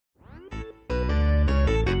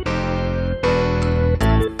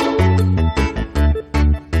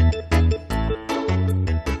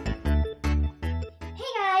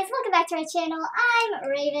to our channel. I'm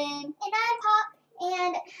Raven. And I'm Pop.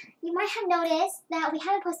 And you might have noticed that we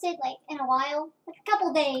haven't posted like in a while, like a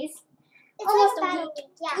couple days. It's Almost like a about week.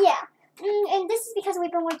 Yeah. Yeah. And this is because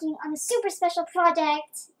we've been working on a super special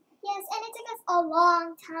project. Yes, and it took us a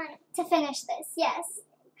long time to finish this. Yes.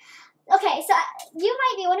 Okay, so you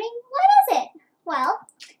might be wondering, what is it? Well,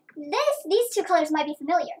 these two colors might be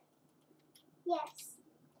familiar. Yes.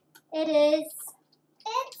 It is.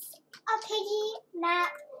 It's a Piggy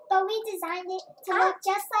map, but we designed it to look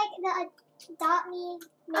just like the Adopt Me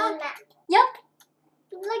main map. Yep.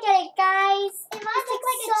 Look at it, guys. It might look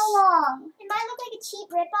like so long. It might look like a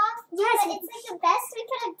cheap ripoff. Yes. But it's like the best we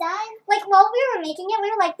could have done. Like while we were making it,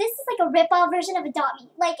 we were like, this is like a ripoff version of Adopt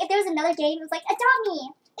Me. Like if there was another game, it was like Adopt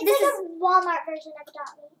Me. It's like a Walmart version of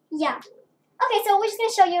Adopt Me. Yeah. Okay, so we're just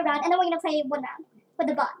gonna show you around, and then we're gonna play one round with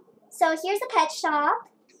the bot. So here's the pet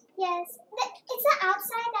shop. Yes. It's the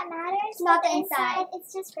outside that matters. Not but the inside.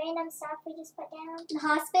 It's just random stuff we just put down. The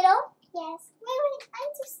hospital. Yes. Wait,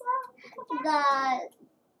 I'm too slow. Okay.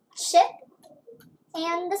 The ship.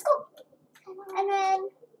 And the school. And then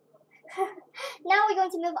now we're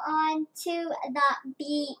going to move on to the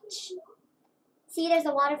beach. See, there's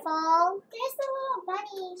a waterfall. There's the little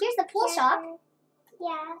bunny. Here's the pool shop.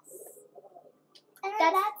 Yes. And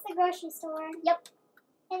then that's the grocery store. Yep.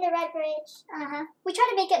 And the red bridge. We try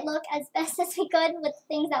to make it look as best as we could with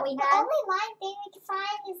things that we The had. only line thing we can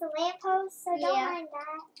find is the lamppost, so don't mind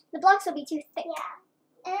that. The blocks will be too thick. Yeah.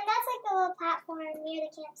 And then that's like the little platform near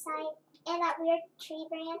the campsite. And that weird tree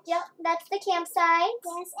branch. Yep, that's the campsite.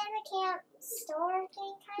 Yes, and the camp store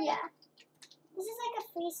thing, kind of. Yeah. This is like a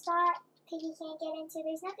free spot Piggy can't get into.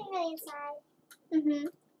 There's nothing really inside.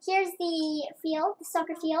 Here's the field, the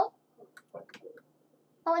soccer field.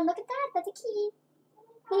 Oh, and look at that. That's a key.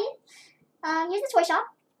 Here's the toy shop.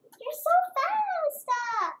 You're so fast!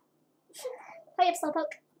 Hurry up,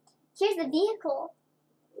 Slowpoke. Here's the vehicle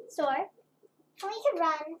store. And we can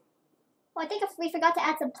run. Oh, I think we forgot to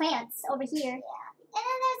add some plants over here. Yeah. And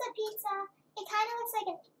then there's a pizza. It kind of looks like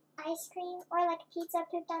an ice cream or like a pizza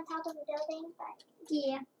pooped on top of a building, but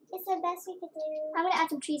Yeah. it's the best we could do. I'm going to add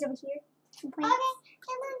some trees over here. Some plants. Okay.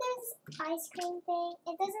 And then there's this ice cream thing.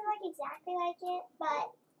 It doesn't look exactly like it,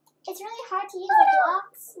 but it's really hard to use the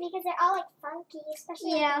blocks because they're all like funky,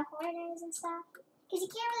 especially like the corners and stuff. Because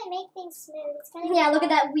you can't really make things smooth. It's kind of look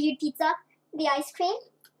at that weird pizza. The ice cream.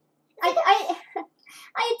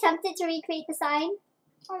 I attempted to recreate the sign.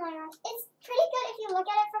 Oh my gosh. It's pretty good if you look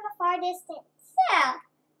at it from a far distance. Yeah.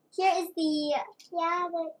 Here is the... Yeah,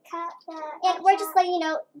 the cup. And we're just letting you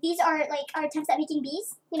know, these are like our attempts at making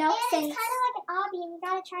bees, you know? And it's kind of like an obby and you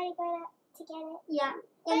gotta try to get it. Yeah.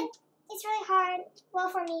 And it's really hard. Well,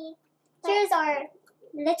 for me. Here's our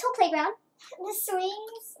little playground. The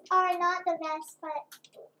swings are not the best, but...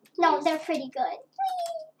 No, they're pretty good.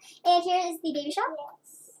 And here is the baby shop.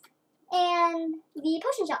 Yes. And the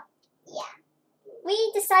potion shop. Yeah.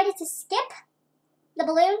 We decided to skip the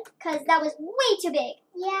balloon because that was way too big.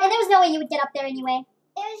 Yeah. And there was no way you would get up there anyway.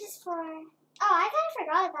 It was just for... Oh, I kind of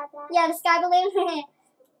forgot about that. Yeah, the sky balloon. Okay.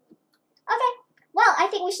 Well, I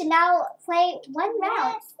think we should now play one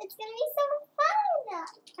round. Yes, it's going to be so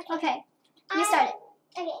fun. Okay. You started.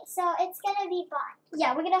 Okay, so it's going to be fun.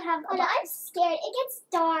 Yeah, we're going to have... Oh, no, I'm scared. It gets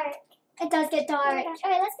dark. It does get dark. Oh my gosh.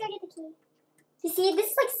 Alright, let's go get the key. You see, this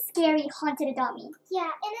is like scary haunted Adopt Me. Yeah,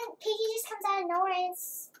 and then Piggy just comes out of nowhere and it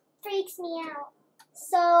freaks me out.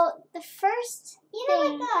 So, the first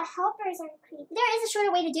Even like the helpers are creepy. There is a shorter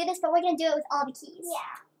way to do this, but we're going to do it with all the keys.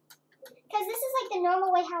 Yeah. Because this is like the normal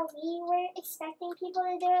way how we were expecting people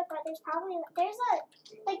to do it, but there's a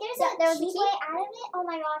cheap way out of it. Oh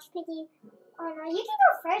my gosh, Piggy. Oh no, you can go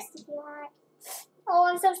first if you want. Oh,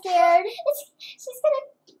 I'm so scared. She's gonna,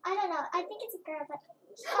 I don't know, I think it's a girl, but,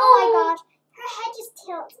 oh my gosh. Her head just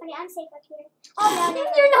tilts. Okay, I'm safe up here. Oh no,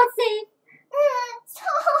 You're not safe.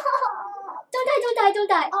 Stop.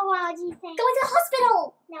 Don't die. Oh wow, gee, thanks. Go into the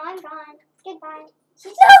hospital. No, I'm gone. Goodbye.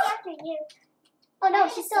 She's No. just after you. Oh no,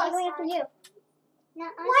 she's still going after you. No,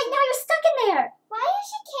 Why? Now you're stuck in there. Why is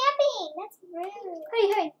she camping? That's rude.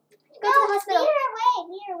 Hurry. Go to the hospital.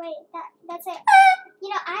 Lead her away. That's it. You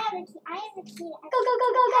know, I have the key. Go.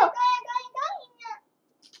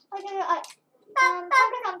 I'm going.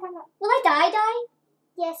 Come. Will I die?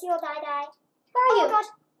 Yes, you will die. Where are you? Oh gosh.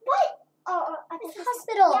 What? Oh, at It's the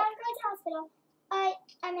hospital. Yeah, I'm going to the hospital.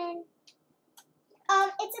 I'm in.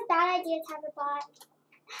 It's a bad idea to have a bot.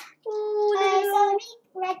 Ooh, So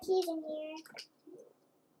red keys in here.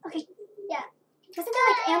 Okay, yeah. Wasn't there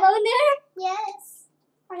like ammo in there? Yes.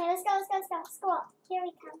 Okay, let's go. School. Here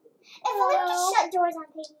we come. If only we could shut doors on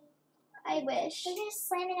Piggy. I wish. We're gonna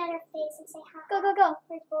slam it at her face and say, ha. Go, go, go.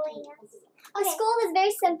 For bullying us. The Okay. school is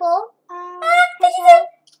very simple. Piggy's in.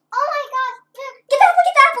 Oh my gosh. Look. Get the apple,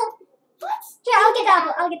 get the apple. What? Here, I'll get the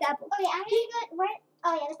apple. I'll get the apple. Okay, I'm gonna go. Where?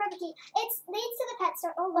 Oh yeah, the purple key. It leads to the pet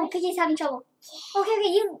store. Oh, Oh, Piggy's having trouble. Okay, okay,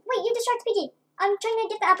 you distract Piggy. I'm trying to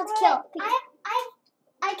get the apple to kill. Piggy.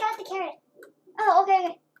 I got the carrot. Oh, okay,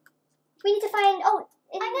 okay. We need to find. Oh,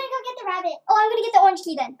 I'm gonna go get the rabbit. Oh, I'm gonna get the orange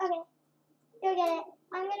key then. Okay. Go get it.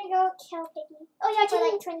 I'm gonna go kill Piggy. Oh yeah, For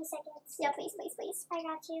can like you? 20 seconds. Yeah, please, please, please, I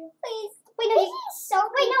got you. please. Wait, no, Piggy is so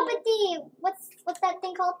wait, no, creepy. but what's that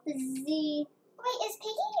thing called? The Z. Wait, is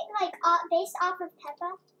Piggy like based off of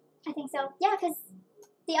Peppa? I think so. Yeah, because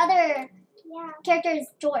the other Yeah. character is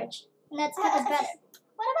George, and that's Peppa's brother.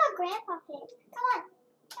 What about Grandpa Pig? Come on.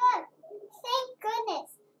 Come on. Thank goodness.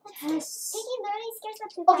 Yes. Piggy literally scares the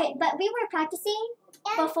poop Okay, out but we were practicing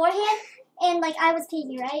of me. beforehand, and like I was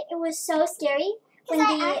Piggy, right? It was so scary when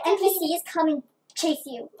I the activated- NPCs come and chase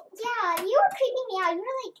you. Yeah, you were creeping me out. You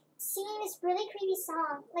were like singing this really creepy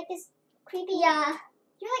song. Like this creepy. Yeah.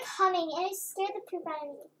 You're like humming, and it scared the poop out of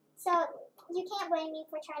me. So you can't blame me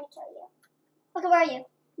for trying to kill you. Okay, where are you?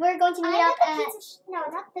 We're going to meet I'm up at the at pizza no,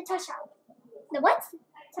 not the toy shop. the what?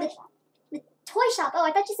 Toy shop. The toy shop. Oh,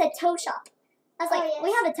 I thought you said toe shop. I was Oh, like, yes. we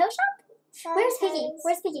have a toe shop? Where's Piggy? Sometimes-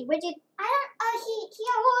 Where's Piggy? Where'd you? I don't.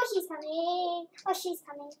 Oh, he's coming. Oh, she's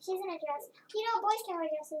coming. She's in a dress. You know, boys can wear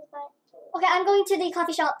dresses, but Okay, I'm going to the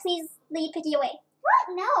coffee shop. Please lead Piggy away.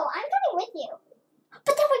 what? No, I'm coming with you.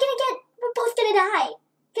 But then we're both gonna die.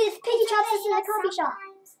 Because if Piggy traps us in the coffee shop.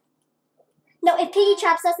 Sometimes- No, if Piggy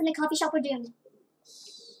traps us in the coffee shop, we're doomed.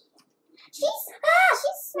 She's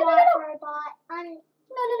No, smart no, no. for a bot. I'm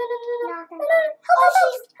No, no, no, no, no, no. not No, gonna. no, no. Oh, Help,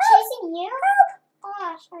 she's help, chasing you. help. Oh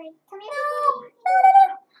gosh, hurry, come here. No, no, no,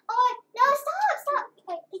 no. Oh no, stop.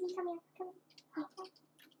 Wait, Piggy, come here.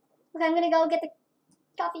 Okay, I'm gonna go get the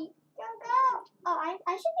coffee. Go. Oh, I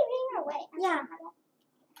should be leading her away. Yeah.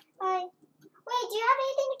 Wait, do you have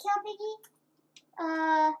anything to kill Piggy?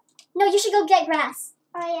 No, you should go get grass.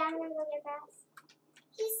 Oh yeah, I'm gonna go get grass.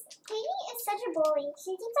 Piggy is such a bully.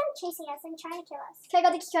 She keeps on chasing us and trying to kill us. Okay, I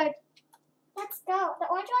got the key card. Let's go. The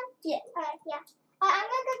orange one? Yeah. Yeah. I'm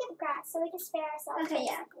gonna go get the grass so we can spare ourselves. Okay, 20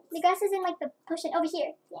 yeah. seconds. The grass is in like the potion over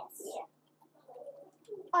here. Yes. Yeah.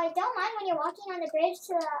 Oh, I don't mind when you're walking on the bridge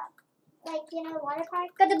to the, the water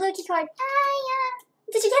park. Got the blue key card. Yeah.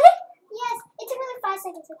 Did you get it? Yes. It took only 5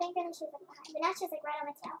 seconds, so thank goodness she's like behind. But now she's like right on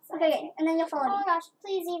my tail. So Okay, and then you'll follow Oh me. my gosh,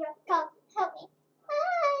 please, Zebra, come, help me.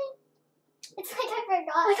 Hi. It's like I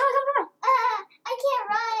forgot. Oh, come on. I can't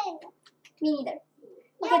run. Me neither.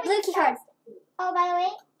 Yeah, Okay, but blue key card. Oh, by the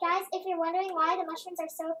way, guys, if you're wondering why the mushrooms are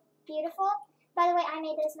so beautiful, by the way, I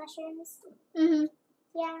made those mushrooms. Mm-hmm.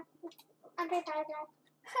 Yeah, I'm pretty proud of that.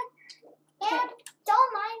 And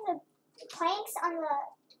don't mind the planks on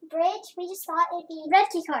the bridge. We just thought it'd be Red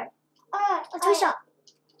key card. a Toy shop.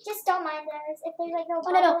 Just don't mind those. If there's like no Oh,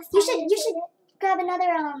 no, no. bubbles, You tell me should to save it. grab another,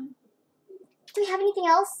 Do we have anything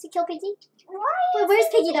else to kill Piggy? Why? Wait, where's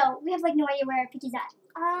Piggy though? We have like no idea where Piggy's at.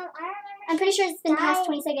 I remember. I'm pretty sure it's been past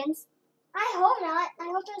died. 20 seconds. I hope not. I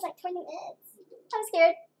hope it was like 20 minutes. I'm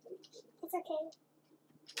scared. It's okay.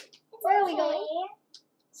 Where are we going?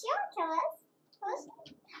 She won't kill us.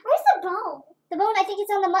 Where's the bone? The bone, I think it's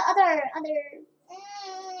on the other.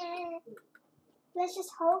 Let's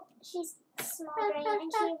just hope she's small brain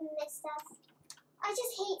and she missed us. I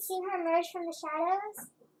just hate seeing her emerge from the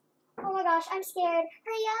shadows. Oh my gosh, I'm scared.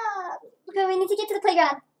 Hurry up. Okay, we need to get to the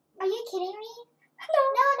playground. Are you kidding me? No.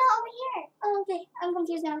 No, over here. Oh, okay. I'm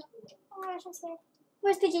confused now. Oh my gosh, I'm scared.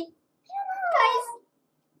 Where's Piggy? I don't know. Guys,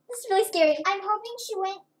 this is really scary. I'm hoping she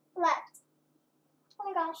went left. Oh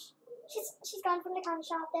my gosh. She's gone from the coffee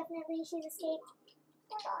shop, definitely. She's escaped.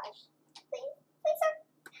 Oh my gosh. Please don't.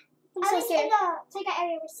 I'm At so least scared. in the playground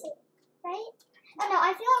area we're safe, right? Oh no,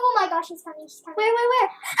 I feel like, oh my gosh, she's coming. Where?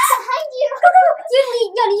 Behind you. Go, go, go. You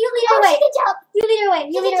lead her Oh, away. she can jump. You lead her away.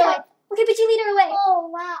 You She lead can her away. jump. Okay, but you lead her away. Oh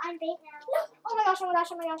wow, I'm bait now. No. Oh my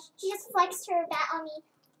gosh. She just flexed her bat on me.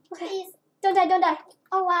 Okay. Please. Don't die.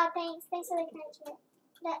 Oh wow, thanks. Thanks for the encouragement.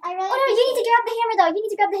 I really Oh no, you need to grab the hammer though. You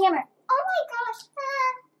need to grab the hammer. Oh my gosh.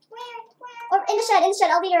 Where? Or in the shed.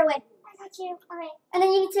 I'll lead her away. I got you. Alright. And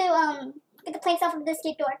then you need to get the planks off of the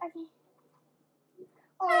escape door. Okay.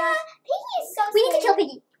 Oh my gosh. Piggy is so We need to scary. kill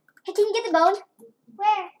Piggy. Hey, can you get the bone?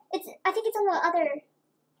 Where? I think it's on the other.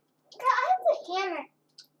 Girl, I have the hammer.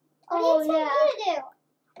 What Oh do you yeah. expect me to do?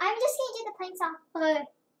 I'm just gonna get the planks off. Okay.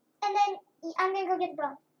 And then I'm gonna go get the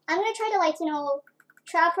bone. I'm gonna try to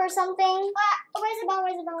trap her or something. Where's the bone?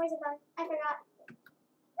 I forgot.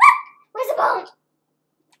 Where's the bone?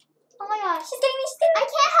 Oh my gosh. She's getting me. I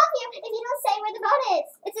can't help you if you don't say where the bone is.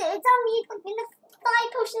 It's on me in the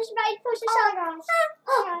 5 potions, right potion.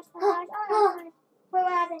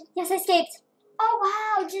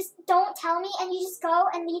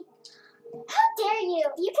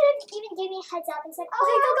 heads up and said, "Oh,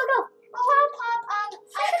 Okay, go. wow, Pop,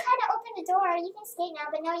 I kind of opened the door. You can skate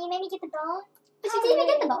now, but no, you made me get the bone." But you didn't even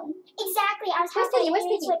get the bone. Exactly. I was Where's halfway Piggy? Where's in,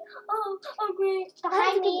 and Piggy? it's like, oh, great. Where's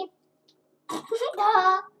Behind Piggy? me.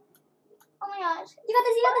 Duh. Oh my gosh. You got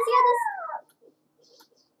this.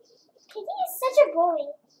 Piggy is such a bully.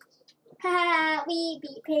 Haha, we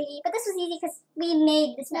beat Piggy. But this was easy because we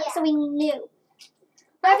made this map, Yeah. so we knew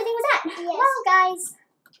where everything was at. Yes. Well, guys,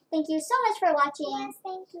 thank you so much for watching. Yes,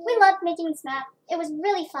 thank you. We loved making this map. It was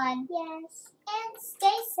really fun. Yes. And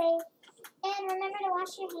stay safe. And remember to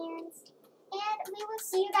wash your hands. And we will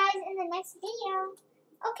see you guys in the next video.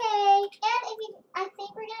 Okay. And I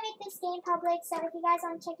think we're gonna make this game public, so if you guys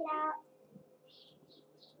want to check it out,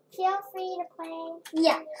 feel free to play.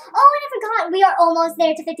 Yeah. Oh, and I forgot, we are almost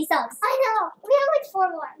there to 50 subs. I know. We have like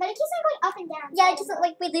 4 more, but it keeps on going up and down. Yeah, just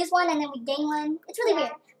like we lose one and then we gain one. It's really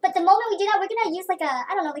Yeah. weird. But the moment we do that, we're gonna use like a,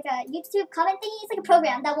 I don't know, like a YouTube comment thingy. It's like a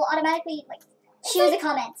program that will automatically like choose a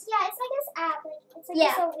comment. Yeah, it's like this app. Like, it's like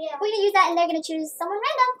Yeah. so real. We're gonna use that and they're gonna choose someone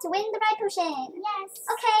random to win the ride potion. Yes.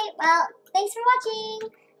 Okay, well, thanks for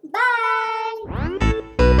watching. Bye.